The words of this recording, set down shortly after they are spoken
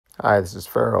Hi, this is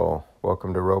Farrell.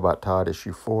 Welcome to Robot Todd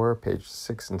issue 4, pages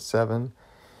 6 and 7.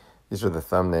 These are the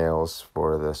thumbnails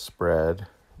for the spread.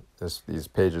 These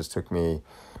pages took me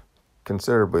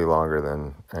considerably longer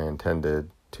than I intended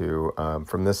to.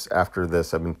 After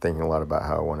this, I've been thinking a lot about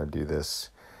how I want to do this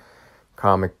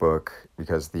comic book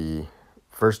because the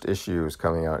first issue is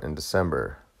coming out in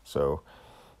December. So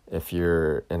if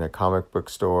you're in a comic book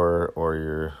store or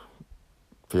you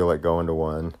feel like going to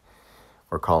one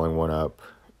or calling one up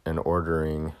and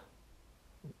ordering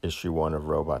issue 1 of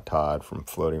Robot Todd from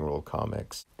Floating World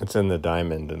Comics. It's in the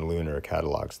Diamond and Lunar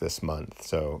catalogs this month,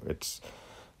 so it's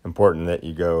important that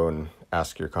you go and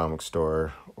ask your comic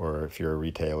store, or if you're a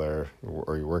retailer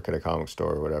or you work at a comic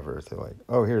store or whatever, they're like,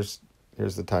 oh, here's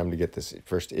the time to get this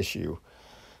first issue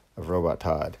of Robot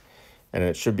Todd. And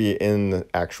it should be in the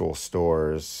actual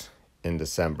stores in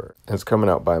December. And it's coming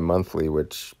out bi-monthly,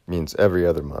 which means every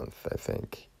other month, I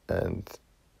think. And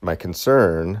my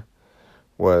concern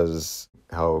was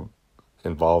how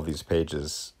involved these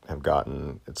pages have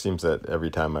gotten. It seems that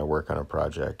every time I work on a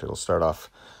project, it'll start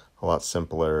off a lot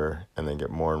simpler and then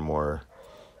get more and more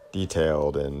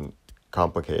detailed and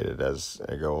complicated as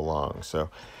I go along. So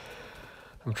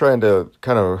I'm trying to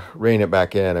kind of rein it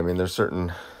back in. I mean, there's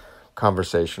certain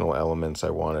conversational elements I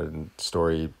wanted and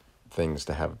story things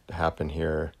to have happen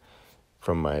here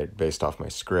based off my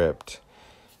script.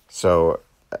 So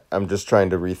I'm just trying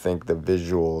to rethink the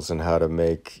visuals and how to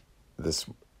make this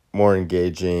more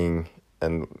engaging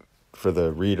and for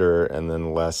the reader, and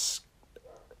then less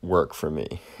work for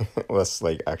me, less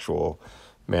like actual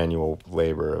manual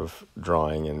labor of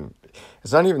drawing. And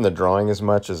it's not even the drawing as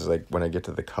much as like when I get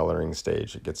to the coloring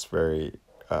stage, it gets very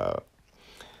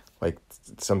like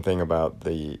something about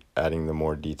adding the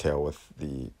more detail with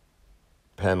the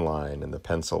pen line and the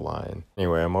pencil line.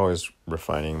 Anyway, I'm always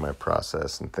refining my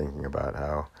process and thinking about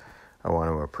how I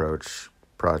want to approach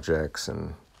projects,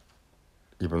 and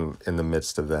even in the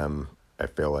midst of them, I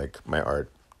feel like my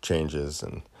art changes,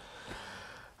 and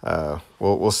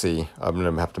we'll see. I'm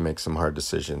going to have to make some hard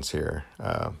decisions here.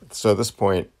 So at this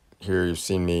point here, you've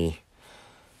seen me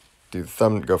go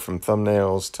from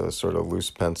thumbnails to sort of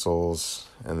loose pencils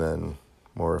and then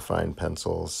more refined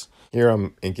pencils. Here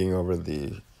I'm inking over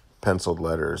the penciled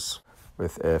letters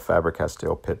with a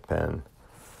Faber-Castell Pitt pen,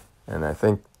 and I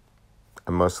think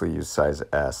I mostly use size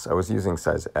S. I was using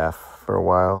size F for a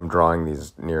while. I'm drawing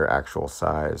these near actual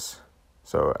size,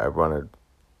 so I want to,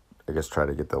 I guess, try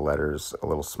to get the letters a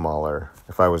little smaller.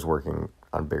 If I was working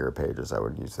on bigger pages, I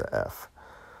would use the F.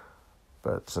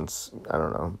 But since, I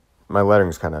don't know, my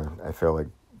lettering's kind of, I feel like,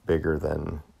 bigger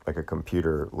than like a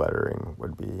computer lettering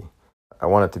would be. I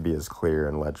want it to be as clear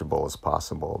and legible as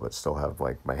possible, but still have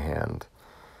like my hand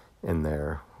in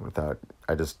there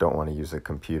I just don't want to use a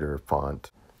computer font.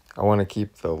 I want to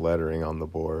keep the lettering on the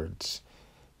boards,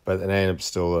 but then I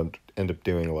end up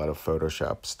doing a lot of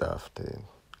Photoshop stuff to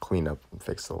clean up and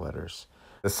fix the letters.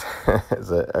 This is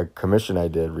a commission I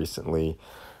did recently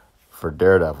for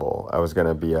Daredevil. I was going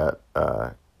to be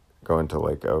going to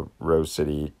like a Rose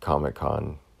City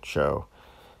Comic-Con show,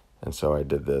 and so I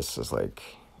did this as like,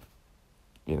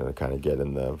 to kind of get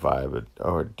in the vibe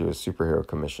of, do a superhero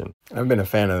commission. I've been a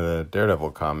fan of the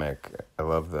Daredevil comic. I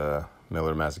love the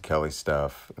Miller Mazzucchelli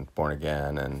stuff, and Born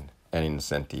Again, and Annie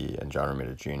Nocenti and John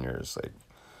Romita Jr. is like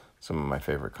some of my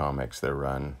favorite comics, their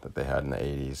run that they had in the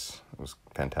 80s. It was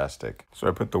fantastic. So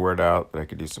I put the word out that I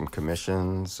could do some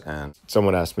commissions, and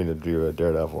someone asked me to do a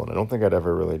Daredevil, and I don't think I'd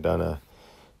ever really done a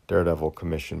Daredevil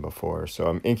commission before. So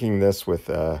I'm inking this with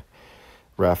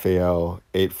Raphaël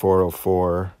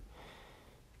 8404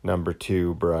 number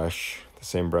 2 brush, the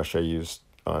same brush I used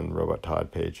on Robot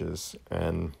Todd pages.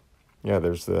 And yeah,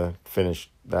 there's the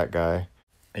finished, that guy.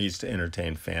 I used to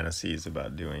entertain fantasies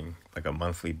about doing like a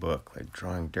monthly book, like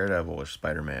drawing Daredevil or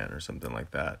Spider-Man or something like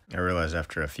that. I realized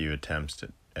after a few attempts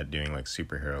at doing like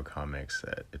superhero comics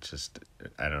that it's just,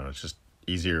 I don't know, it's just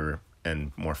easier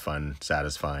and more fun,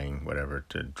 satisfying, whatever,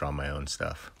 to draw my own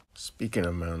stuff. Speaking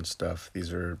of my own stuff,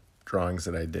 these are drawings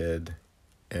that I did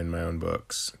in my own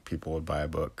books. People would buy a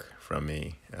book from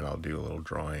me, and I'll do a little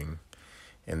drawing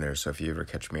in there. So if you ever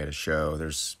catch me at a show,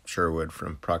 there's Sherwood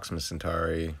from Proxima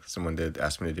Centauri. Someone did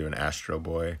ask me to do an Astro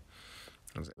Boy.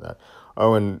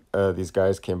 Oh, and these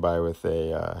guys came by with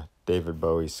a David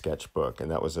Bowie sketchbook,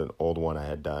 and that was an old one I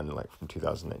had done like from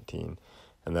 2019.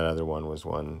 And that other one was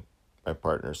one my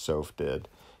partner Soph did.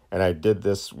 And I did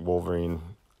this Wolverine.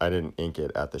 I didn't ink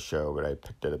it at the show, but I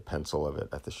did a pencil of it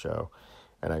at the show.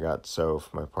 And I got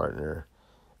Soph, my partner,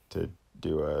 to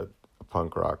do a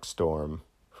punk rock Storm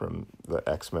from the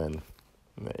X-Men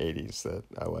in the 80s that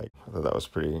I like. I thought that was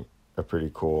a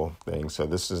pretty cool thing. So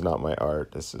this is not my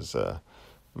art. This is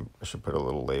I should put a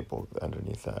little label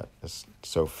underneath that. It's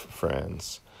Soph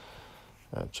Friends.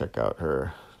 Check out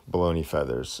her baloney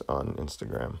feathers on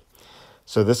Instagram.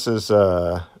 So this is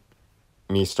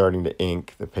me starting to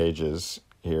ink the pages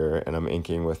here, and I'm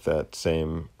inking with that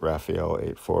same Raphael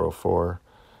 8404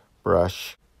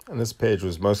 brush. And this page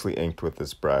was mostly inked with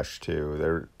this brush too.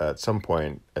 There, at some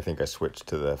point, I think I switched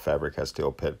to the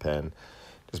Faber-Castell Pitt pen,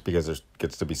 just because there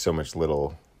gets to be so much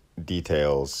little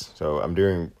details. So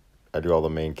I do all the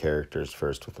main characters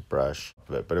first with the brush,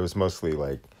 but it was mostly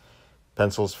like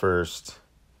pencils first,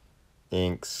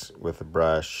 inks with the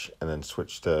brush, and then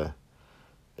switch to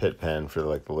Pitt pen for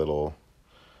like the little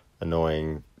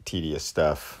annoying, tedious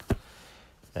stuff.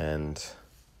 And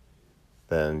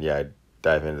then, yeah, I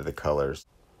dive into the colors.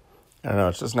 I don't know,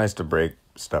 it's just nice to break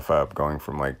stuff up, going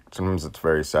from like, sometimes it's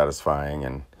very satisfying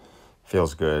and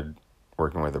feels good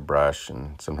working with a brush,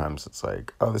 and sometimes it's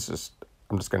like, oh,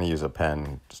 I'm just going to use a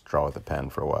pen, just draw with a pen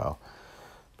for a while.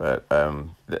 But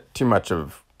too much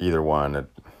of either one, I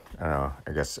don't know,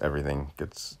 I guess everything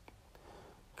gets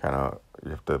kind of, you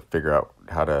have to figure out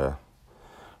how to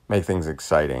make things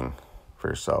exciting for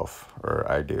yourself, or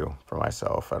I do for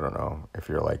myself. I don't know if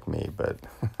you're like me, but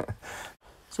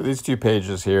so these two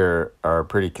pages here are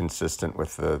pretty consistent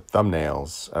with the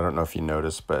thumbnails. I don't know if you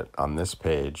noticed, but on this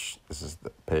page, this is the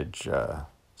page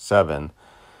 7,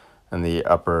 and the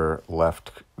upper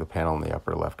left, the panel in the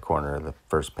upper left corner, the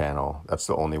first panel, that's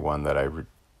the only one that I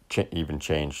even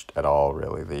changed at all,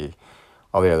 really.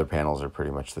 All the other panels are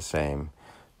pretty much the same.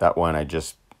 That one I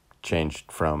just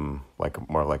changed from like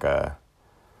more like a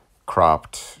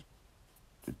cropped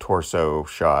torso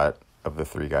shot of the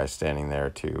three guys standing there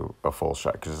to a full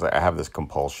shot, because I have this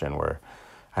compulsion where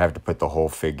I have to put the whole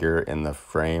figure in the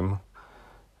frame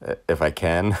if I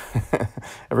can.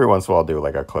 Every once in a while I'll do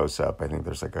like a close-up. I think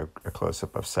there's like a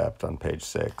close-up of SEPT on page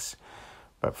 6,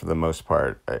 but for the most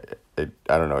part, I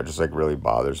don't know, it just like really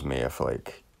bothers me if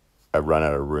like I run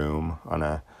out of room on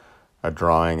a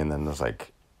drawing, and then there's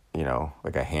like, you know,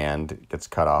 like a hand gets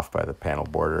cut off by the panel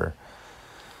border,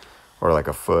 or like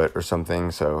a foot or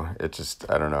something. So it just,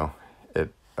 I don't know,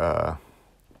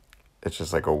 it's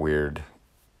just like a weird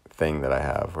thing that I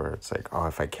have where it's like, oh,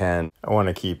 if I can, I want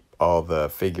to keep all the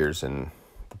figures in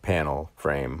the panel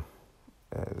frame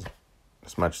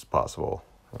as much as possible.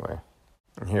 Anyway,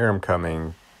 and here I'm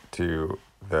coming to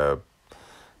the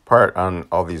part on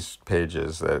all these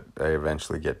pages that I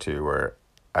eventually get to where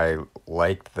I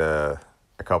liked a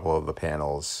couple of the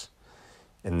panels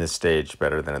in this stage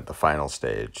better than at the final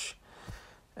stage.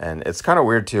 And it's kind of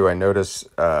weird too. I notice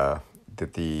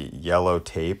that the yellow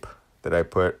tape that I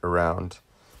put around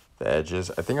the edges,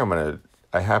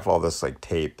 I have all this like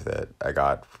tape that I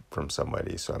got from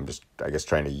somebody, so I'm just, I guess,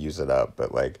 trying to use it up.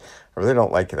 But like, I really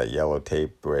don't like that yellow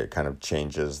tape where it kind of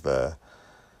changes the,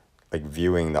 like,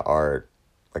 viewing the art,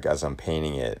 like as I'm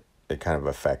painting it, it kind of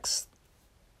affects,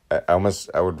 I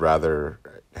would rather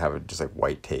have it just like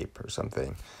white tape or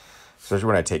something. Especially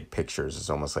when I take pictures, it's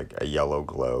almost like a yellow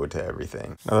glow to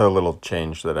everything. Another little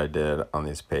change that I did on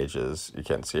these pages, you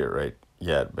can't see it right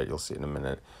yet, but you'll see it in a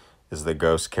minute, is the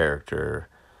ghost character,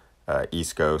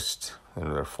 East Ghost,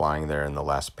 and they're flying there in the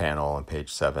last panel on page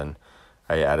 7.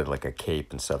 I added like a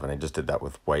cape and stuff, and I just did that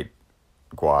with white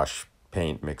gouache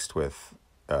paint mixed with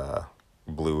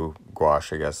blue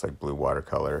gouache, I guess, like blue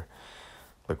watercolor,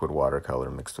 liquid watercolor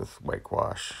mixed with white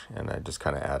gouache. And I just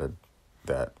kind of added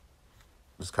that,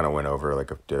 just kind of went over,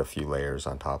 like did a few layers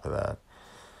on top of that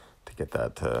to get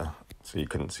that to, so you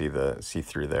couldn't see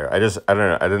through there. I don't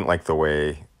know, I didn't like the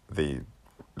way the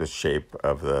shape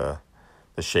of the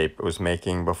shape it was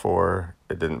making before.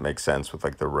 It didn't make sense with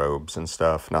like the robes and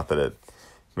stuff. Not that it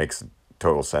makes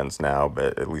total sense now,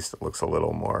 but at least it looks a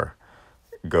little more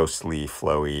ghostly,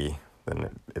 flowy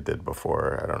than it did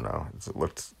before. I don't know.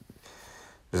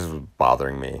 This is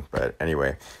bothering me, but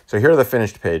anyway. So here are the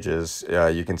finished pages.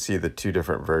 You can see the two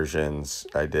different versions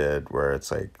I did, where it's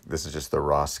like, this is just the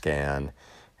raw scan,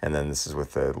 and then this is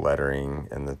with the lettering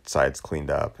and the sides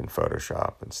cleaned up in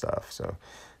Photoshop and stuff. So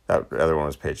that other one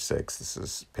was page 6. This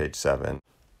is page 7.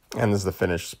 And this is the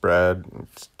finished spread.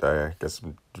 I guess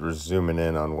I'm zooming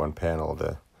in on one panel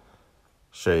to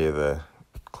show you the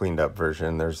cleaned up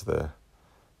version.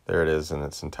 There it is in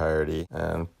its entirety. And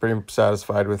I'm pretty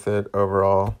satisfied with it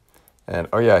overall. And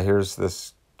oh yeah, here's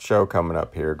this show coming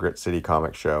up here, Grit City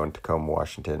Comic Show in Tacoma,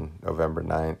 Washington, November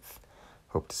 9th.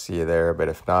 Hope to see you there. But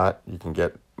if not, you can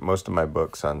get most of my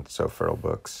books on So Fertile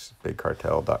Books,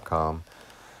 bigcartel.com.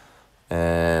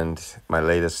 And my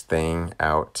latest thing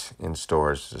out in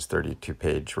stores is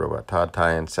 32-page Robot Todd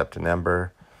tie-in, SEPT and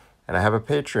EMBER. And I have a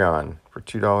Patreon for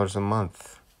 $2 a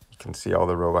month. You can see all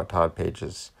the Robot Todd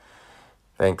pages.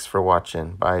 Thanks for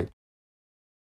watching. Bye.